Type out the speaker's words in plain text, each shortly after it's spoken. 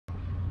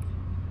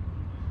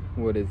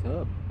What is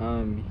up?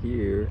 I'm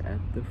here at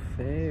the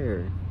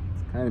fair.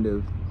 It's kind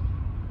of,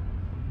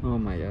 oh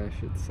my gosh,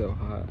 it's so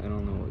hot. I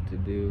don't know what to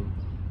do.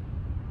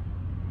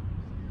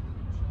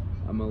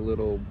 I'm a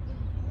little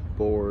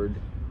bored,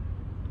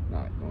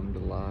 not going to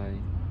lie.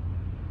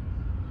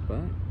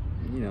 But,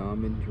 you know,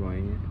 I'm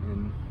enjoying it.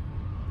 And,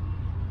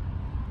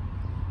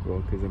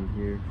 well, because I'm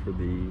here for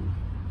the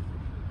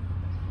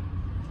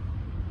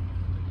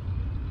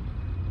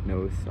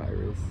Noah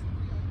Cyrus.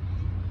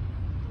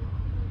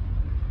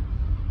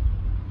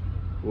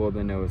 Well,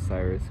 the Noah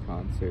Cyrus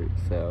concert,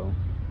 so,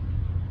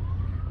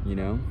 you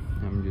know,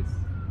 I'm just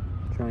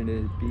trying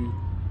to be,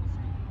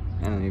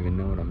 I don't even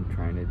know what I'm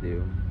trying to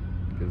do,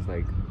 because,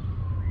 like,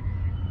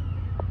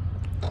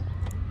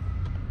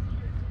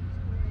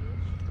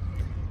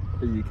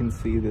 you can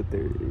see that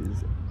there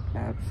is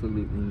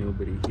absolutely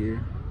nobody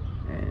here,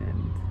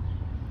 and,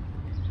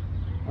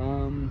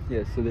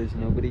 yeah, so there's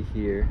nobody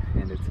here,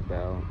 and it's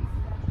about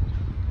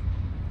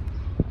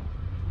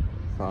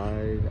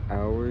 5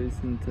 hours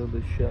until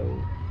the show,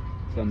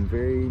 so I'm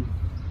very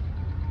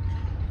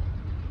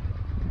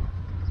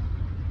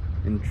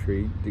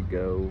intrigued to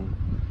go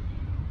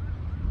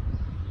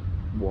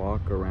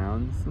walk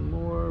around some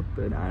more,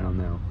 but I don't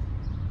know.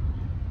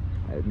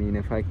 I mean,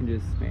 if I can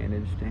just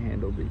manage to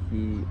handle the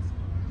heat,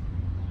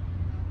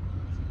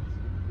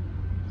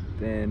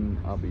 then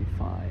I'll be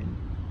fine,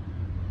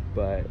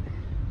 but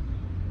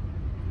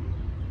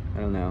I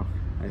don't know.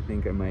 I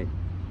think I might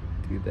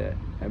do that.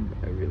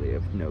 I really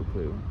have no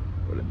clue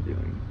what I'm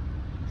doing,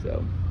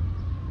 so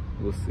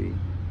we'll see.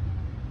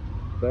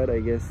 But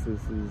I guess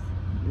this is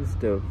just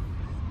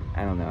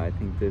I don't know, I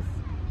think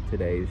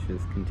today is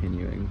just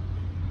continuing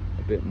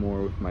a bit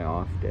more with my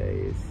off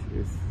day.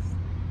 It's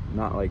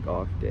not like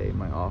off day,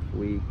 my off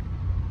week,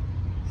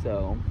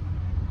 so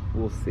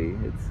we'll see.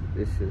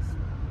 It's just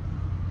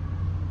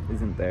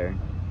isn't there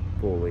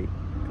fully,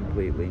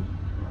 completely,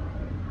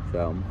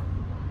 so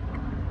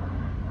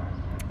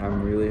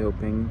I'm really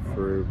hoping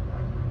for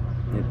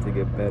it to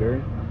get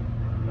better.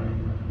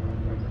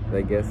 But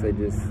I guess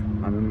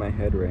I'm in my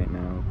head right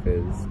now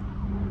because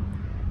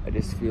I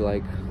just feel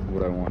like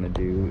what I want to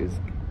do is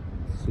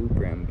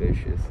super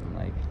ambitious, and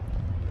like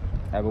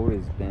I've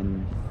always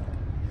been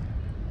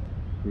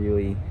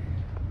really,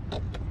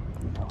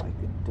 you know, I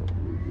could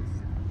totally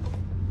just,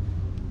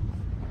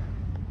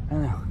 I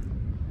don't know,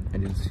 I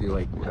just feel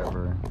like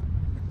whatever.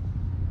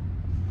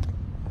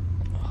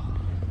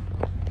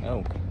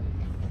 Oh.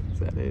 Is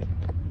that it?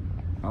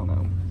 I don't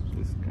know,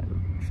 just kind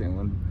of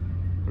chilling.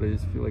 But I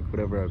just feel like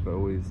whatever I've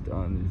always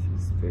done is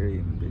just very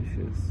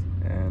ambitious,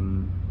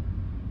 and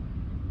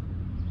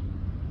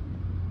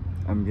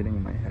I'm getting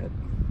in my head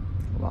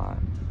a lot.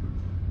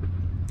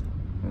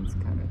 It's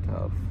kind of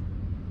tough.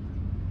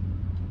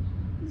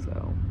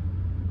 So,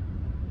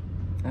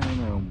 I don't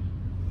know.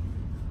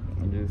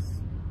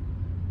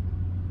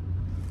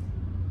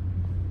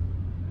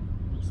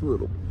 It's a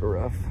little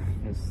rough.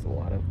 Just a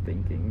lot of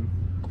thinking.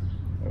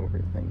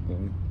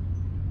 Overthinking.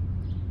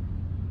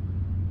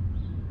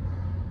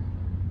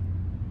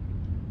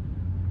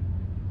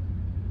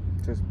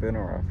 It's just been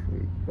a rough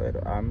week,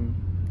 but I'm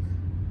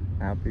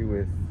happy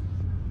with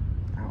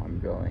how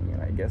I'm going,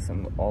 and I guess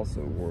I'm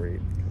also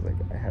worried because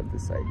like I have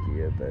this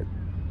idea that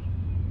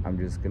I'm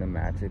just gonna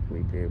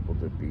magically be able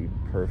to be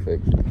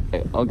perfect.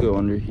 I'll go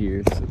under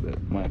here so that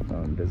my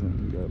phone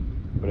doesn't heat up,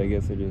 but I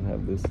guess I just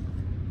have this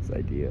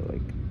idea,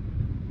 like,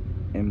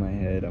 in my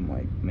head, I'm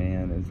like,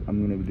 man,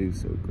 I'm gonna do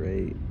so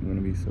great. I'm gonna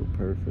be so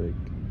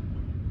perfect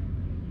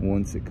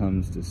once it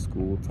comes to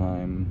school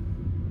time.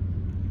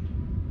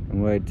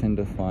 And what I tend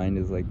to find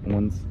is like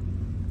when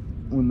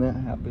that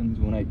happens,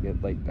 when I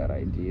get like that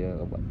idea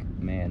of like,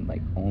 man,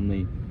 like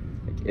only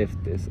like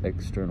if this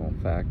external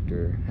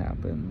factor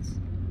happens,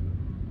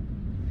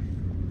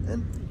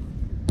 then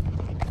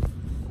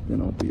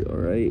I'll be all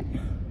right.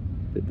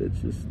 But that's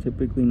just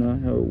typically not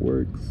how it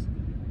works.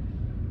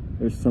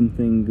 There's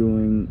something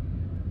going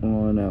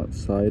on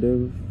outside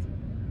of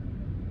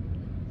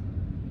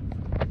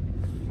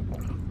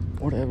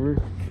whatever,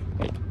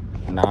 like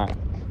not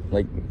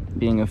like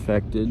being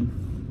affected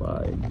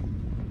by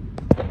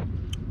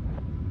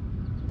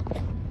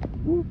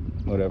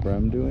whatever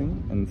I'm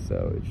doing, and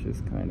so it's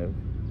just kind of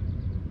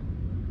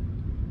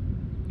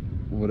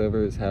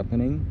whatever is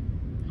happening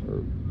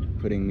or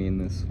putting me in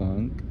this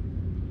funk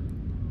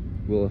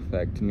will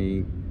affect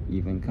me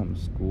even come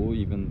school,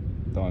 even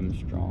though I'm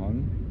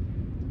strong.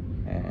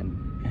 And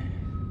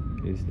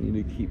I just need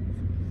to keep,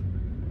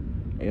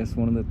 I guess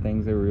one of the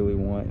things I really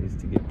want is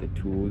to get the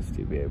tools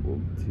to be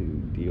able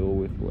to deal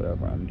with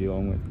whatever I'm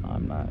dealing with.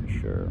 I'm not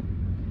sure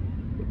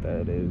what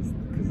that is,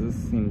 because this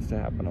seems to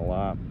happen a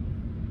lot.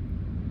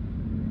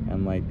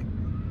 And like,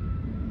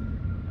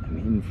 I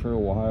mean, for a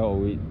while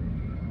we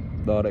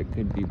thought it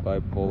could be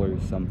bipolar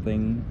or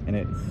something, and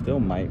it still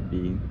might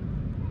be,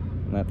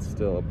 and that's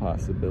still a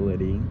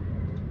possibility.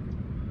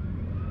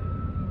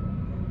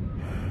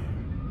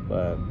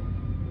 But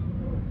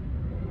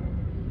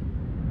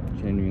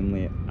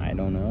genuinely, I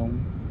don't know,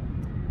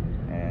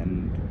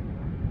 and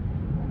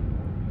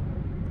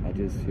I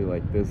just feel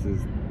like this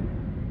is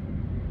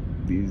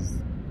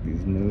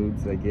these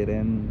moods I get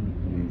in,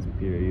 these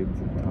periods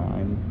of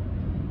time,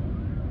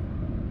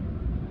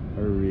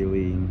 are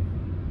really,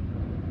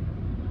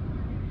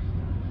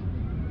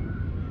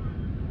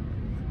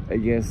 I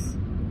guess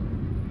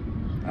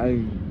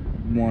I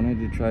wanted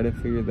to try to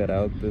figure that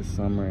out this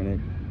summer,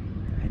 and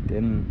I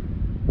didn't.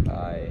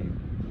 I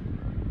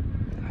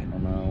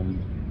don't know.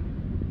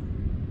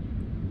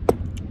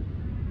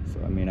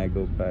 So I mean, I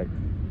go back,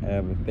 I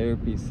have a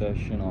therapy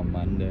session on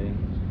Monday,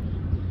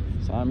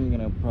 so I'm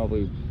gonna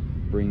probably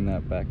bring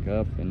that back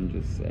up and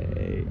just say,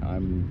 hey,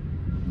 I'm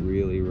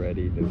really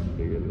ready to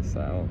figure this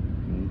out.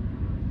 And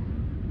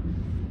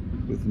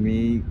with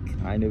me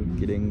kind of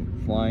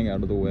flying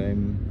out of the way,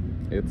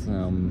 it's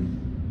I'm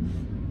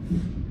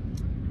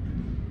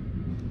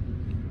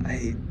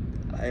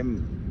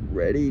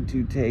ready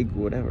to take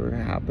whatever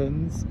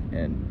happens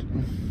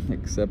and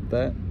accept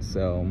that.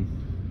 So,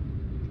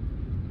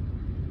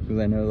 because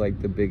I know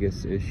like the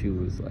biggest issue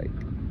was like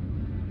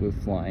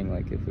with flying,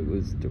 like if it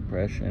was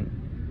depression,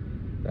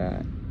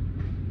 that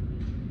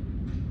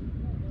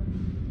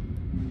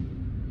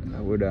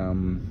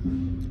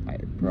I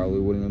probably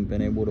wouldn't have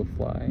been able to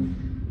fly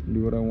and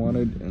do what I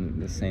wanted.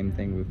 And the same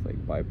thing with like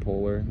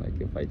bipolar, like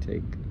if I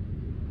take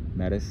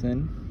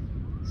medicine.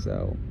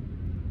 So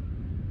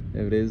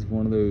if it is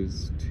one of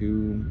those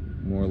two,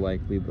 more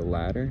likely the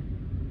latter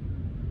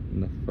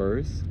than the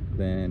first,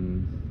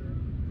 then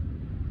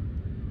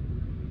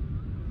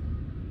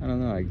I don't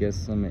know, I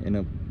guess I'm in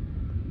a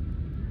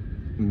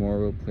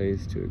more of a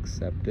place to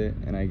accept it.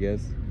 And I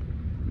guess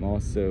I'm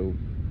also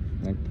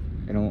like,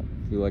 I don't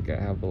feel like I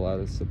have a lot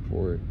of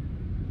support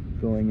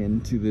going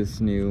into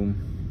this new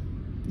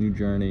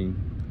journey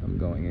I'm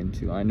going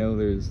into. I know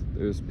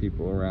there's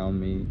people around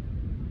me.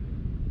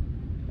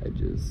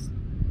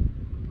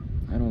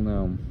 I don't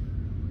know.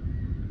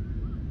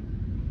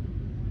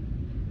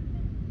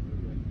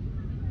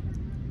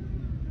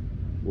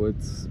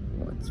 What's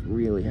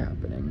really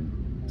happening?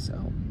 So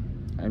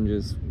I'm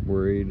just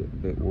worried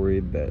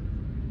that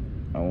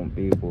I won't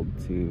be able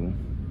to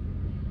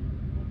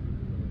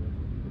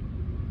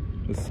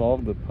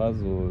solve the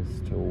puzzle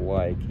as to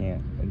why I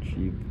can't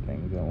achieve the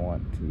things I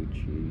want to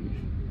achieve.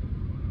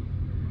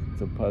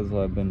 It's a puzzle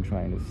I've been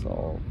trying to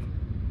solve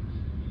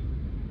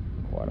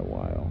for quite a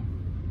while.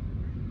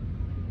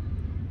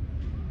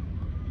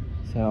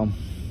 So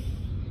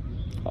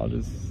I'll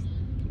just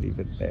leave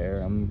it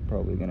there. I'm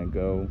probably gonna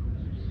go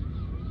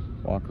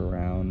walk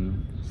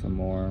around some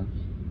more.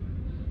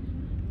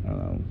 I don't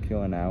know,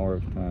 kill an hour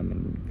of time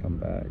and come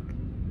back,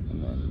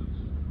 and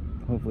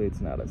then hopefully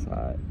it's not as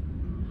hot.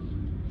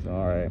 So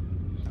alright,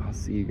 I'll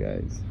see you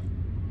guys.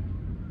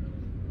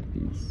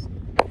 Peace.